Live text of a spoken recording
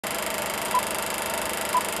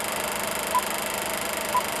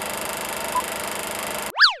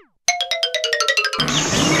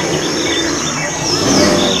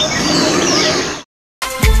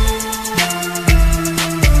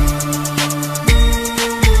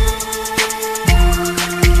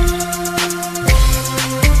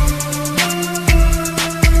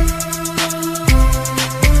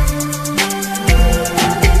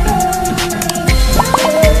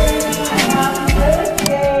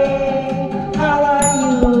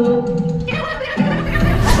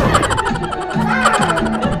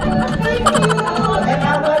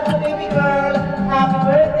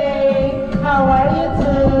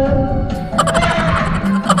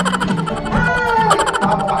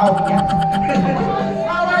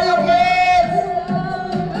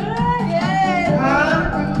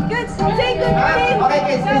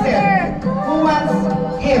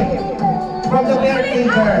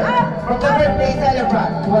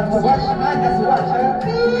camera. Want to watch? Just watch.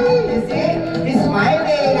 You see? He's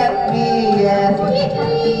smiling at me. Yes.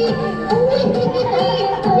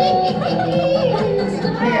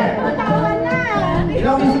 Here. You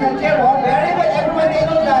know musical chair? Oh, very good. Everybody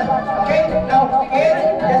knows that. Okay? Now, kids,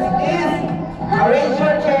 just please arrange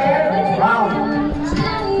your chair round.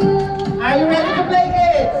 Are you ready to play,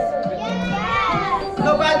 kids? Yes.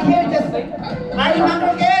 Go back here. Just. Are you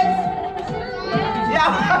hungry, kids? Yeah.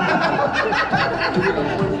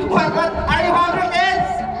 What? Are you hungry, kids?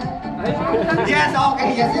 Yes. Okay.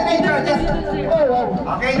 Yes. Just.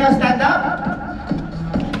 Okay. Now stand up.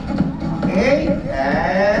 Okay.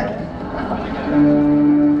 And.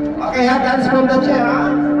 Okay. Dance from the chair.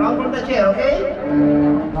 Round from the chair. Okay.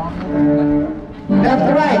 Left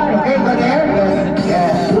to right. Okay. Go there. Yes.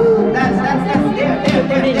 Yes. Dance. There.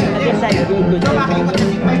 So makikot na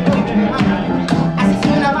si Mike. Asisi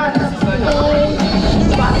naman.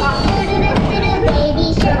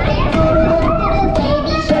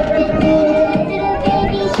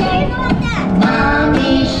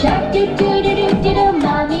 Mommy shark do do do do do do.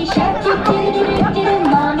 Mommy shark do do do do do do.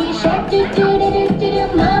 Mommy shark do do do do do do.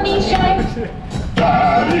 Mommy shark.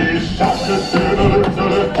 Daddy shark do do do do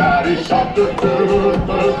do. Daddy shark do do do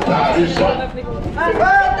do. Daddy shark.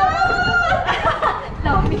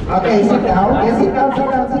 Okay, sit down. Yes, sit down.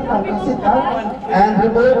 Sit down. And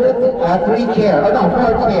remove the 3 chairs. Oh no,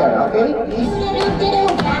 4 chairs. Okay, please.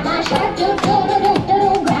 Grandma shark do do do do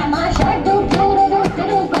do. Grandma shark do do do do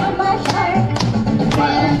do. Grandma shark.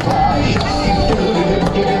 Grandpa shark do do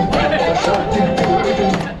do do. Grandpa shark do do do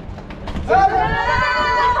do.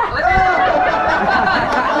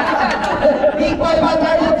 People, what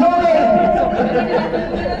are you doing?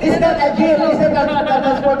 This is not a gym. This is not a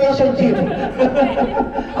transportation gym.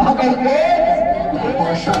 Okay, kids.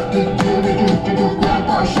 Grandpa shark do do do do do.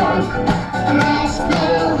 Grandpa shark. Let's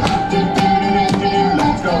go hunt do do do do.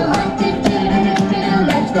 Let's go hunt do do do do.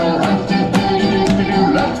 Let's go hunt do do do do.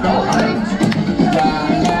 Let's go hunt.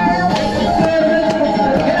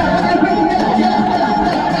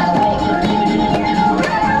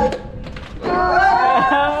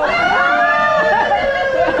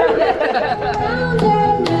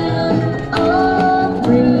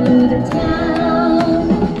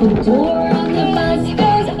 The door on the bus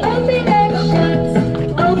goes open and shut,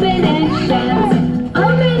 open and shut,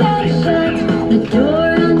 open and shut. The door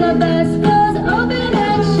on the bus goes open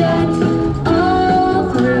and shut, all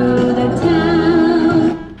through the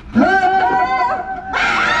town.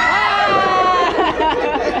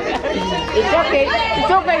 It's okay.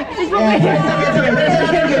 It's okay. It's okay.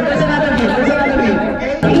 There's another game.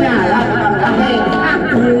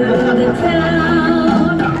 Through the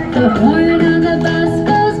town, the horn on the bus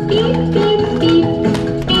goes beep, beep, beep,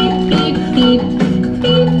 beep, beep, beep,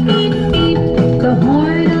 beep, beep, beep. The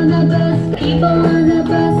horn on the bus, people on the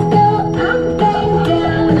bus go up and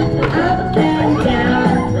down, up and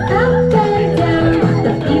down, up and down.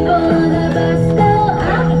 The people on the bus go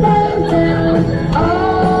up and down,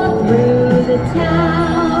 all through the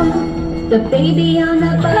town. The baby on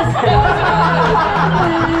the bus goes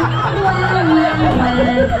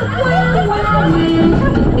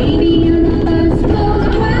the baby on the bus goes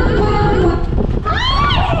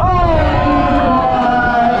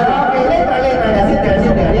Later. Sit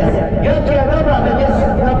there. Yes. Your chair, no problem. Yes,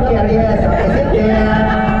 your chair. Yes. Okay, sit there.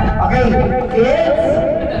 Okay, kids.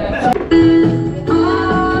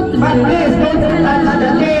 But please don't touch the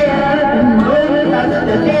chair. Don't touch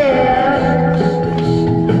the chair.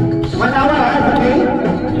 1 hour, okay?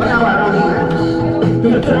 1 hour only.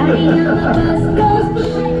 the daddy on the bus goes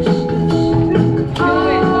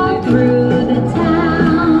all through the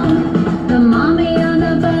town. The mommy on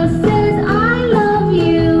the bus says, I love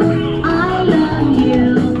you, I love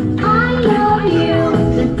you, I love you.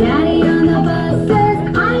 The daddy on the bus says,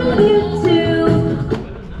 I love you too.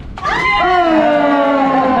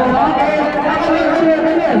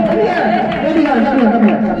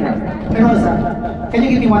 Can you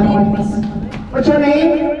give me one more, please? What's your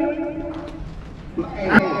name?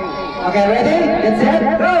 Okay, ready? Get set,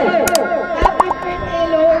 go! Happy birthday,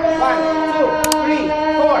 Lora! 1, 2, 3,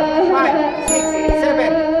 4, 5, 6,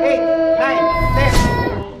 7, 8, 9, 10.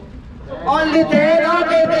 Only 10?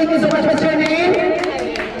 Okay, thank you so much. What's your name?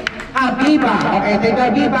 Habiba. Okay, thank you,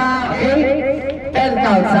 Habiba. Okay, 10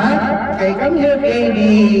 counts, huh? Okay, come here,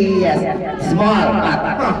 baby. Yes, small, but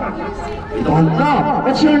you don't know.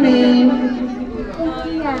 What's your name?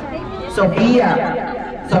 Sophia.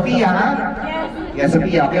 Sophia, huh? Yes,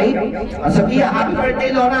 Sophia, okay? Sophia, happy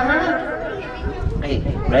birthday, Lora, huh? Okay,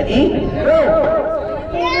 ready? Go!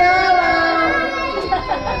 More.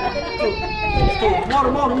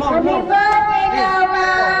 Happy birthday,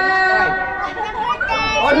 Lora!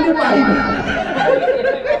 Only 5.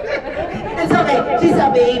 It's okay. She's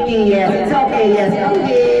a baby. Yes, it's okay. Yes, come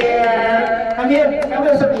here. Come here. Come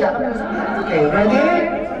here, Sophia. Come here, Sophia. Okay, ready?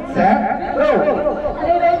 Set. Go.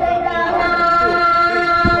 Happy birthday, Lora!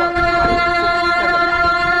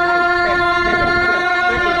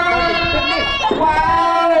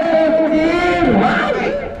 Wow, 15. Wow.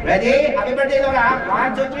 Okay, ready? Happy birthday, Lora.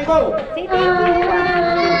 1, 2, 3, go. Say thank you.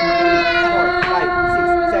 5,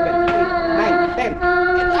 6, 7, 8, 9, 10.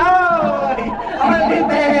 Oh! Only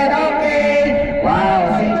 10. Okay.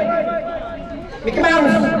 Wow. See? Mickey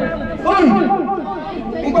Mouse. Uy!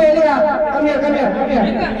 Ikaw, Lora. Come here, come here, come here.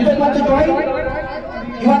 You don't want to join?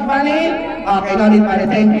 You want money? Okay, no need money.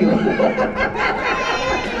 Thank you.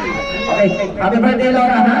 Okay. Happy birthday,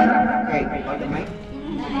 Lora, huh? Okay. Hold the mic.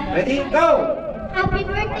 Ready? Go! Happy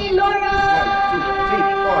birthday, Lora! 1, 2, 3,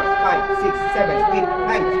 4, 5, 6, 7, 8,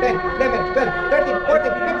 9, 10, 11, 12, 13,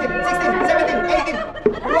 14, 15, 16, 17, 18.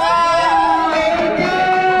 Wow!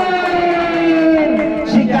 18!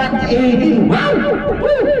 She got 18. Wow!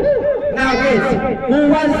 Woo! Now kids,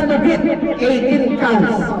 who wants to beat 18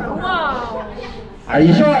 counts? Wow! Are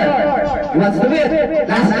you sure? Who wants to beat?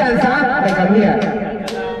 Last chance, huh? Okay, come here.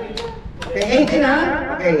 Okay, 18,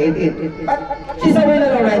 huh? Okay, 18. But she's a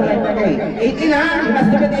winner already. Okay, 18, huh? You must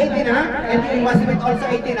beat 18, huh? And you must beat also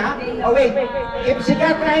 18, huh? Oh, wait. If she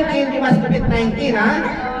got 19, you must beat 19,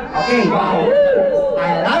 huh? Okay, wow.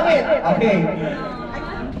 I love it. Okay.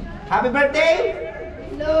 Happy birthday.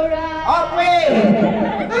 Lora! Okay.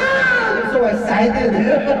 I'm so excited.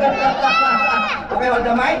 Okay, hold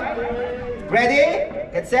the mic. Ready?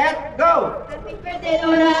 Get set. Go. Happy birthday,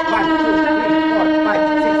 Lora! 1, 2, 3, 4,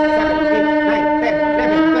 5, 6, 7, 8, 9, 10,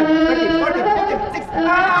 11, 12, 13, 14, 15, 16.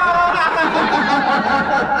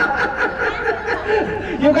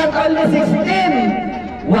 You got only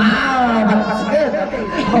 16. Wow, but that's good.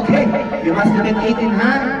 Okay, you must have been 18,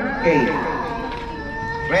 huh? Okay.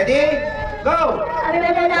 Ready? Go. Happy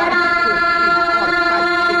birthday, Lora!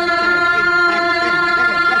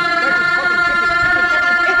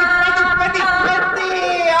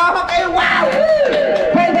 Okay, wow!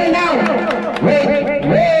 20 now! Wait!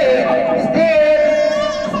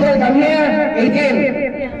 Still, come here.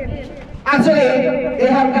 18. Actually, they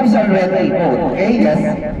have gifts already. Oh, okay, yes.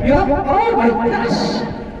 You have, oh my gosh!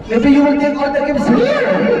 Maybe you will take all the gifts here.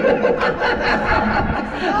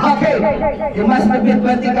 Okay, you must have been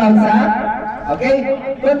 20 counts, huh? Okay?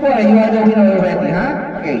 Don't worry, you are the winner already,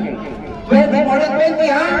 huh? Okay. 20, more than 20,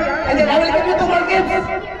 huh? And then I will give you 2 more gifts.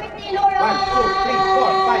 Happy birthday, Lora! 1, 2, 3,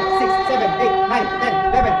 4, 5, 6, 7, 8, 9,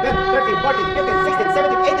 10, 11, 12, 13, 14, 15, 16,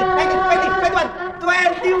 17, 18, 19, 20, 21,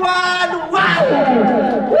 21! Wow!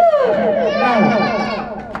 Woo! Now,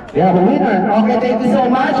 we have a winner. Okay, thank you so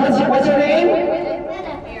much. What's your name?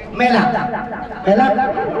 Mela. Mela?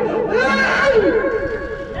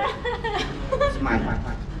 Smile.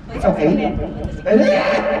 It's okay.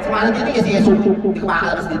 Smile dito kasi Yesu. Hindi ko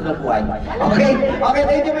makakalabas dito ng buhay. Okay? Okay,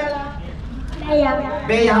 thank you, Mela. Bea.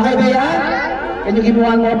 Bea, okay, Bea? Can you give me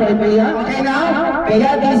one more for Bea? Okay, now,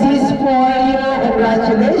 Bea, this is for you.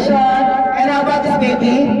 Congratulations. And how about this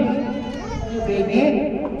baby?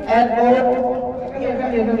 Baby? And come here.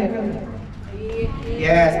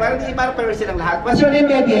 Yes, parang pero silang lahat. What's your name,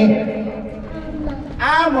 baby?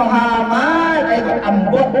 Muhammad. Ay,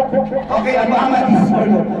 Ambo. Okay, Muhammad is for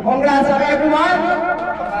you. Congrats, okay, everyone?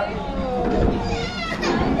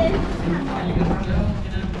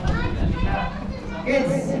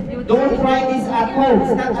 Kids, don't try this at home.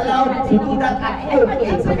 It's not allowed to do that at home,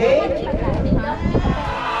 kids, okay?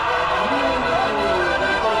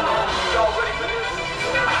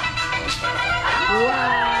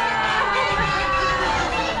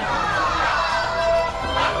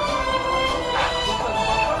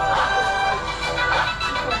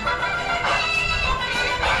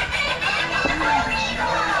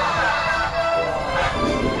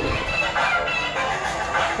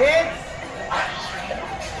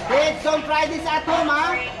 Kids, don't try this at home,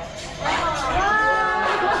 huh?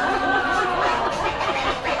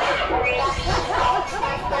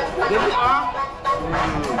 Give me off.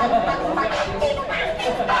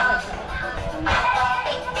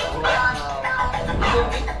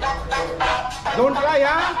 Don't try,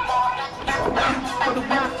 huh?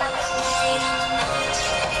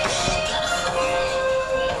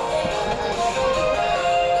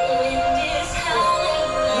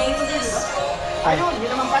 Ayun, yun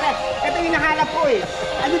naman pala. Ito yung hinahanap ko eh.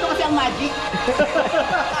 Andito kasi ang magic.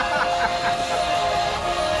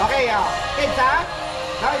 Okay, kids ha?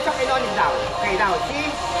 Now it's okay, on it down. Okay, now, see?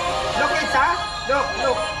 Look kids ha? Look.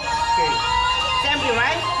 Okay. It's empty,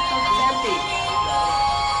 right? It's empty.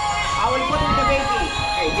 I will put with the baby.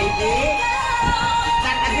 Okay, baby. It's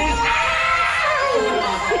not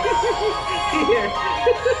Here.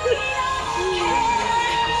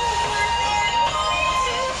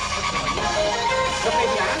 Look,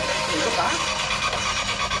 baby, huh? Look, huh?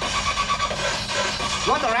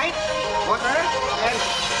 Water, right? Water. And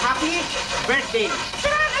happy birthday.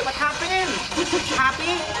 What happened?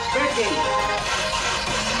 Happy birthday.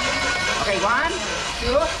 Okay, 1,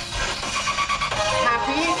 2.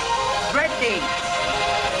 Happy birthday.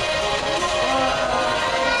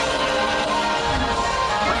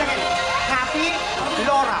 Once again. Happy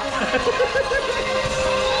Lora.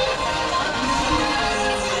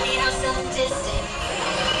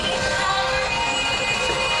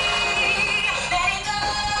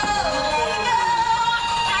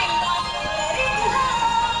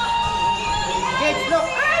 Kids, look.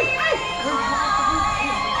 Ay, ay.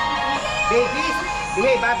 Babies,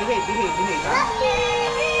 behave, ah, behave, ah.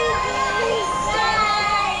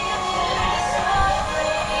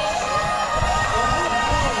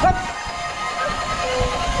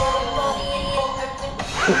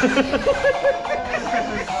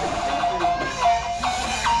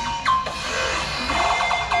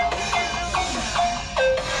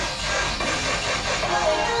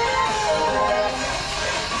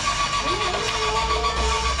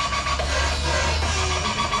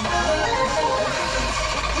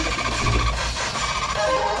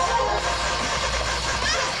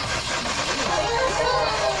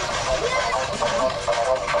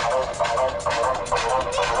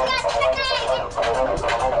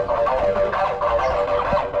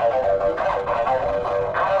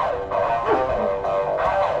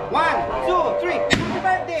 One, two, three. Happy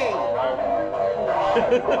birthday!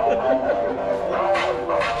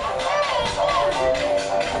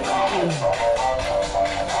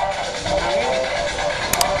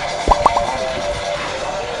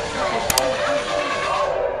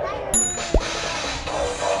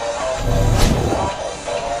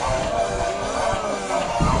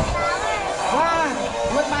 Wow,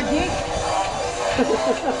 what magic?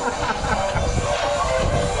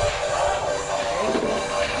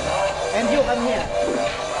 And you come here.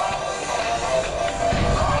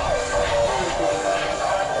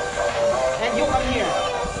 And you come here.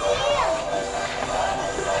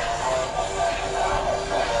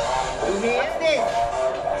 What's this?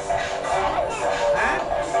 Huh?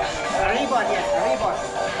 A ribbon, yes, a ribbon.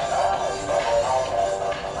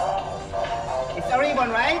 It's a ribbon,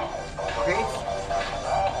 right? Okay, it's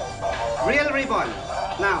real ribbon.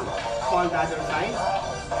 Now, hold the other side.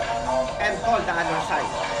 And hold the other side.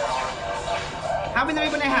 How many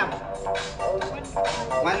ribbon I have?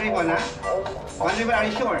 One ribbon, huh? One ribbon, are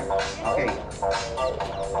you sure? Okay.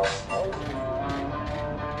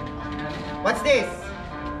 What's this?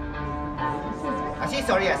 A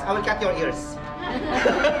scissor, yes. I will cut your ears.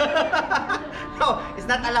 No, it's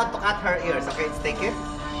not allowed to cut her ears. Okay, let's take it.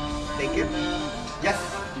 Take it. Just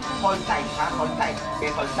hold tight, huh? Hold tight.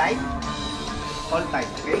 Okay, hold tight. Hold tight,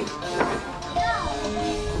 okay?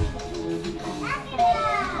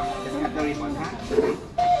 Just cut the ribbon, huh? Okay.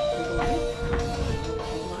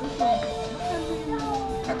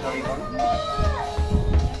 Cut the ribbon.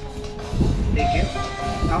 Take it.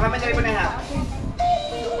 Now, how many ribbon I have?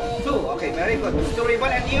 2. Okay, very good. 2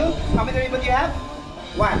 ribbon. And you? How many ribbon do you have?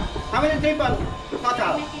 1. How many ribbon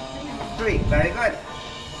total? 3. Very good.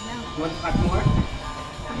 You want to cut more?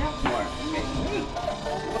 More. Okay.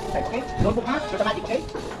 Okay. Notebook, huh? Automatic, okay?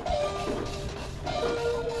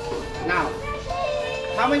 Now,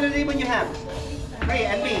 how many ribbon you have? 3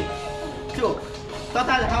 and me. 2.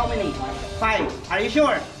 Total how many? 5. Are you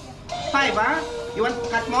sure? 5, huh? You want to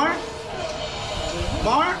cut more?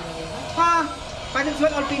 More? Ah, but it's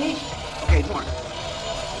not all finished. Okay, more.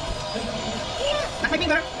 Not my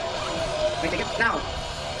finger. Wait, take it. Now,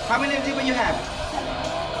 how many ribbon you have?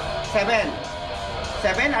 7.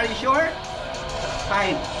 7, are you sure?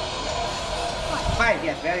 5. 5,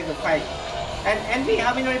 yes, very good, 5. And me,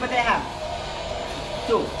 how many ribbon do I have?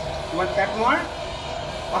 2. You want to cut more?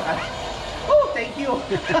 Okay. Oh, thank you.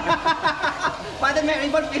 But the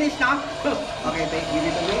ribbon finished now. Okay, thank you,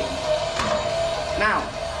 little bit. Now,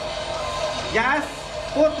 just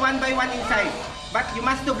put one by one inside. But you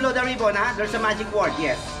must to blow the ribbon, huh? There's a magic word,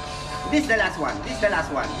 yes. This is the last one. This is the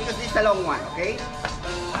last one. Because this is the long one, okay?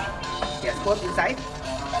 Yes, put inside.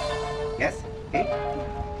 Yes, okay.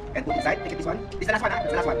 And put inside. Take it this one. This is the last one, huh?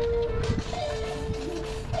 This is the last one.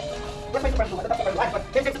 Where's my super glue? What's super glue?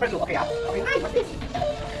 Here's the super glue. Okay, okay, nice. What's this?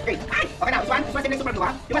 Okay, nice. Okay, now this one. This one's the next super glue,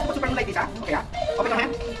 huh? You must put super glue like this, huh? Okay, open your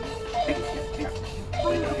hand. Like this, yes.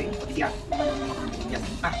 Okay, okay. Put this here. Yes.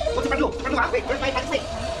 Put super glue. Super glue, huh? Wait, where's my hand stick?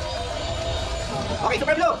 Okay,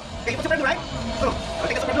 super glue. Okay, you put super glue, right? So, I'll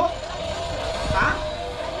take the super glue. Huh?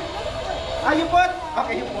 You put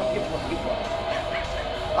Okay, you put.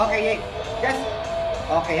 Okay, just,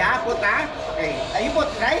 okay ha, put ha. Okay, you put,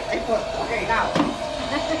 right? I put. Okay, now.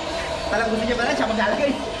 Talang gusto niya ba na siya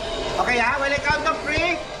maglalagay? Okay ha, when I count of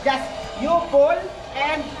 3, just you pull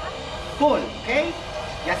and pull, okay?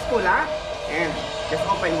 Just pull ha, and just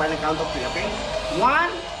open when I count of 3, okay?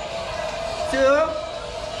 1, 2,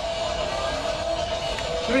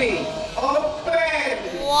 3, open!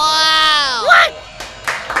 Wow! What?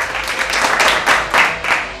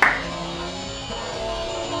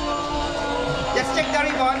 Just check the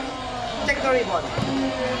ribbon. Check the ribbon.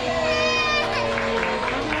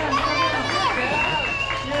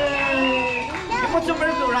 You put super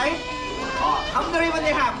glue, right? Oh, how many ribbon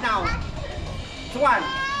they have now? It's 1.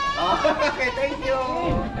 Oh, okay, thank you.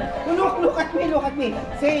 Look at me.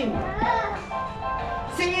 Same.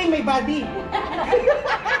 Same, my body.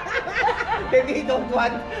 Maybe you don't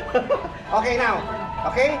want. Okay, now.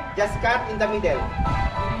 Okay, just cut in the middle.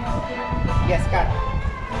 Yes, cut.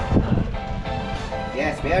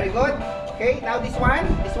 Yes, very good. Okay, now this one,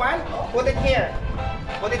 put it here.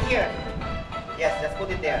 Put it here. Yes, just put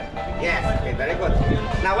it there. Yes, okay, very good.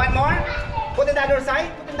 Now one more. Put it the other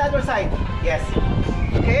side. Yes.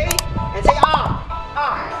 Okay, and say ah.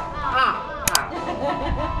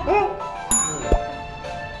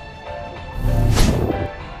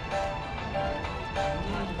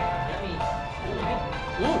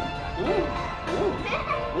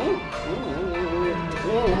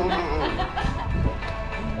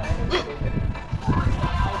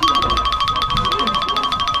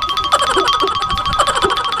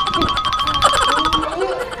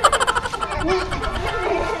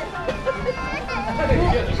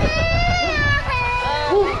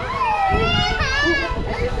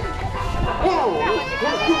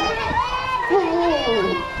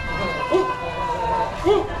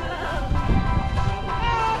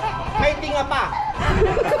 May tinga pa.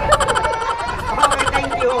 Okay,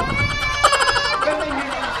 thank you. Ganda yun.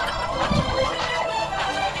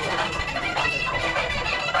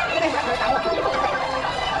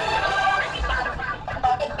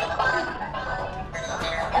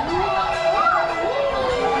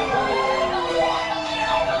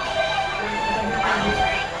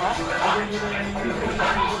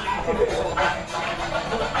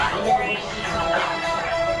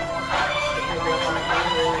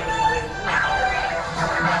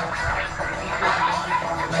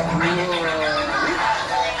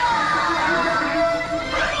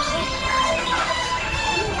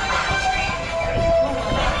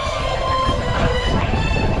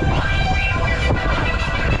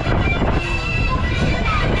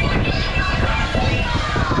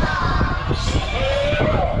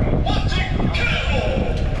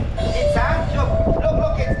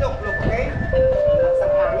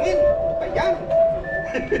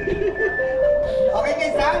 Okay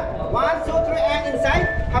guys ha? 1, 2, 3 and inside.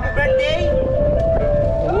 Happy birthday!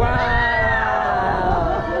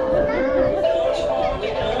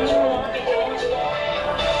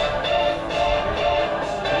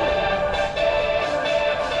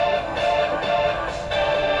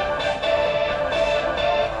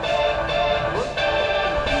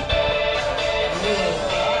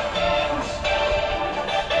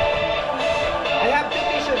 I have 2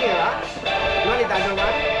 tissue here ha? You want the other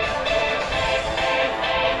one?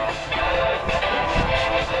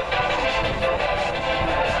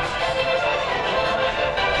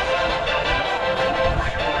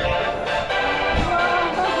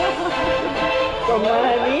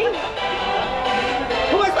 Kumani?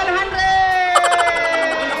 Who was 100?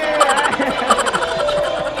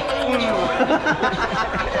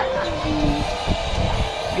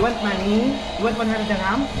 You want money? You want 100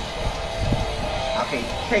 dirham? Okay,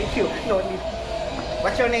 thank you. No need.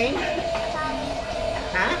 What's your name?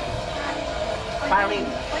 Huh? Pauline.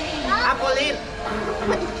 Pauline.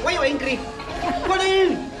 Why you angry?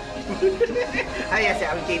 Pauline! Yes,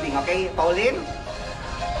 I'm kidding, okay? Pauline?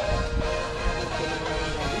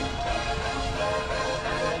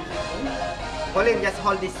 Pauline, just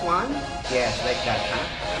hold this one. Yes, like that, huh?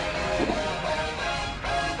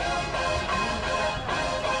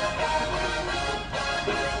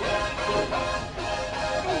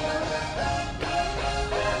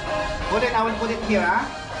 Put it, I will put it here, huh?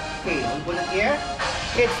 Okay, we'll put it here.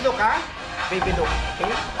 Kids, look, huh? Baby, look.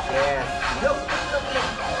 Okay? Yes. Look.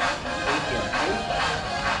 Thank you. Okay?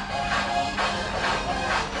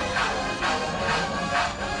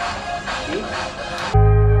 See?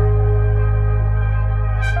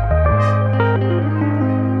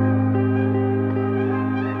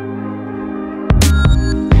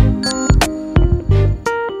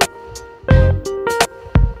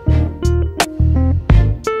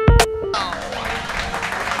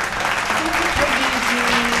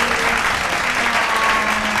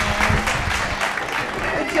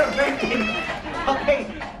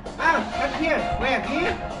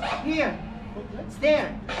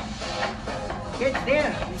 It's there.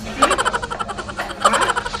 See? Huh?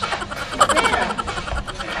 It's there.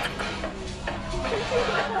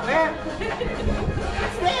 Where?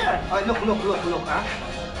 It's there. Oh, look, huh?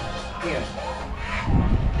 Here.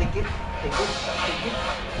 Take it.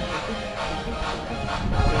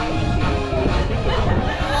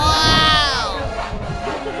 Wow!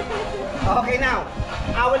 Okay, now,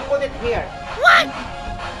 I will put it here. What?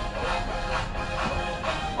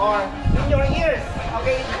 Or in your ears.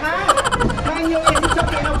 Okay, huh? No, in your ears. It's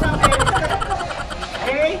okay, no problem.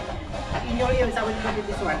 Okay? In your ears, I will put it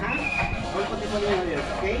this one, huh? I will put this one in your ears,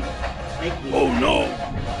 okay? Like this. Oh no!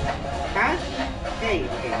 Huh? Okay,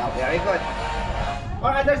 now, very good. Or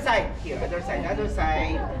other side. Here, other side.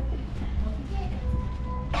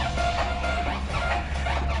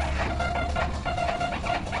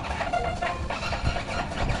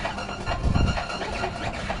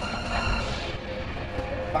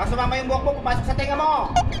 Baka sumama yung buhok mo, pumasok sa tenga mo.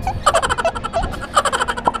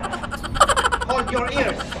 Hold your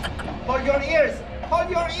ears. Hold your ears. Hold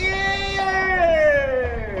your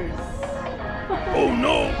ears. Oh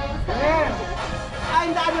no! There. Ah,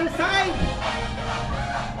 in the other side.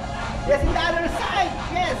 Yes, in the other side.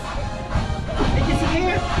 Yes. Did you see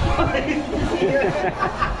here? Did you see here?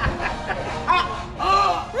 Ah.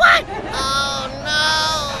 Oh. What? Oh no!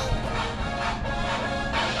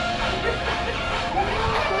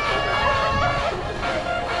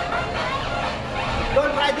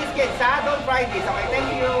 Don't fry this, kids, ha? Don't fry this. Okay, thank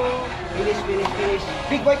you. Finish.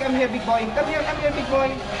 Big boy, come here, big boy. Come here, big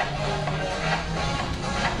boy.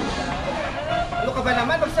 Ano ka ba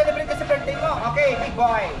naman? Mag-celebrate ka sa birthday mo. Okay, big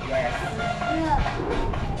boy. Yes.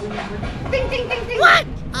 Ting. What?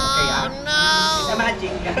 Okay, Oh no! It's a magic.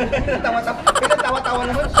 Tawa-tawa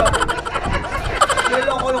naman siya.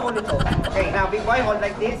 Niloloko nito. Okay, now, big boy, hold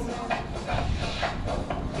like this.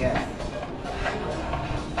 Yes.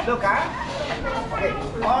 Look, ha? Okay,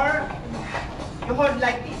 or you hold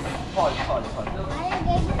like this. Hold.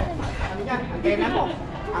 Ano yan? Ang gana mo.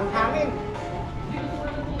 Ang hangin.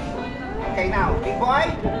 Okay, now, big boy.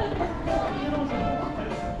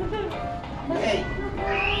 Okay.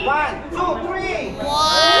 1, 2, 3.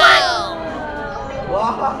 Wow!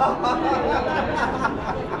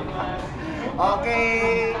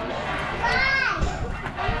 Okay.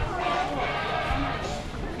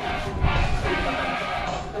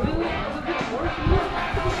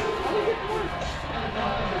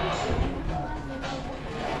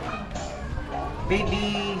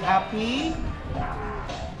 Baby, happy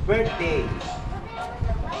birthday.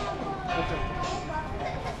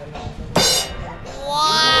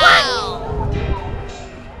 Wow!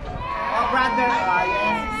 Oh, brother,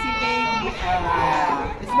 yes, si baby.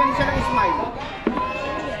 Smile siya ng smile.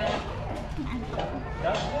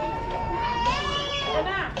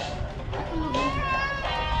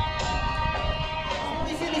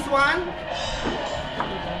 Did you see this one?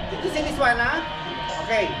 Did you see this one, huh?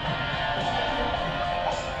 Okay.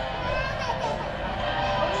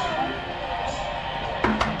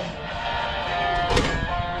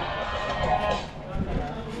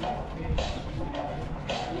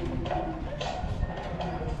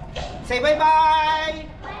 Say bye-bye!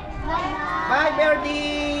 Bye,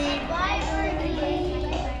 Birdie! Bye,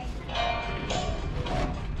 Birdie.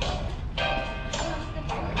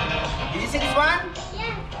 Did you see this one?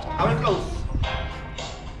 Yeah. I will close.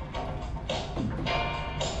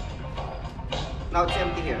 Now it's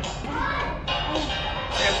empty here.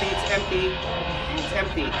 It's empty.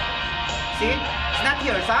 See? It's not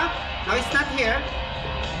here, huh? Now it's not here.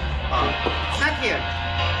 Oh, it's not here.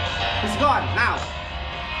 It's gone now.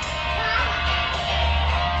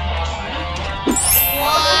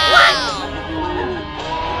 Wow!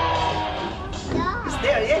 It's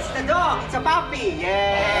there. Yes, the dog. It's a puppy.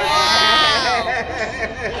 Yeah.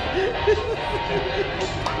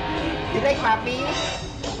 You like puppy?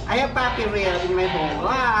 I have puppy real in my home.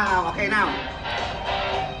 Wow. Okay, now.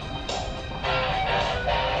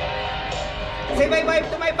 Say bye-bye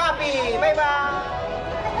to my puppy. Bye-bye.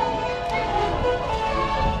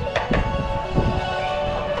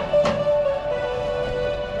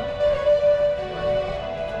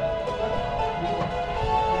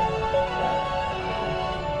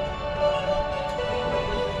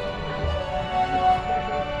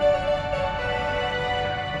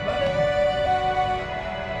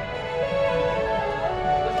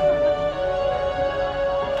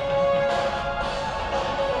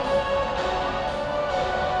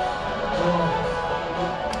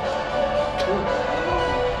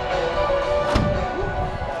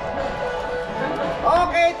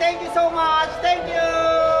 Okay, thank you so much. Thank you.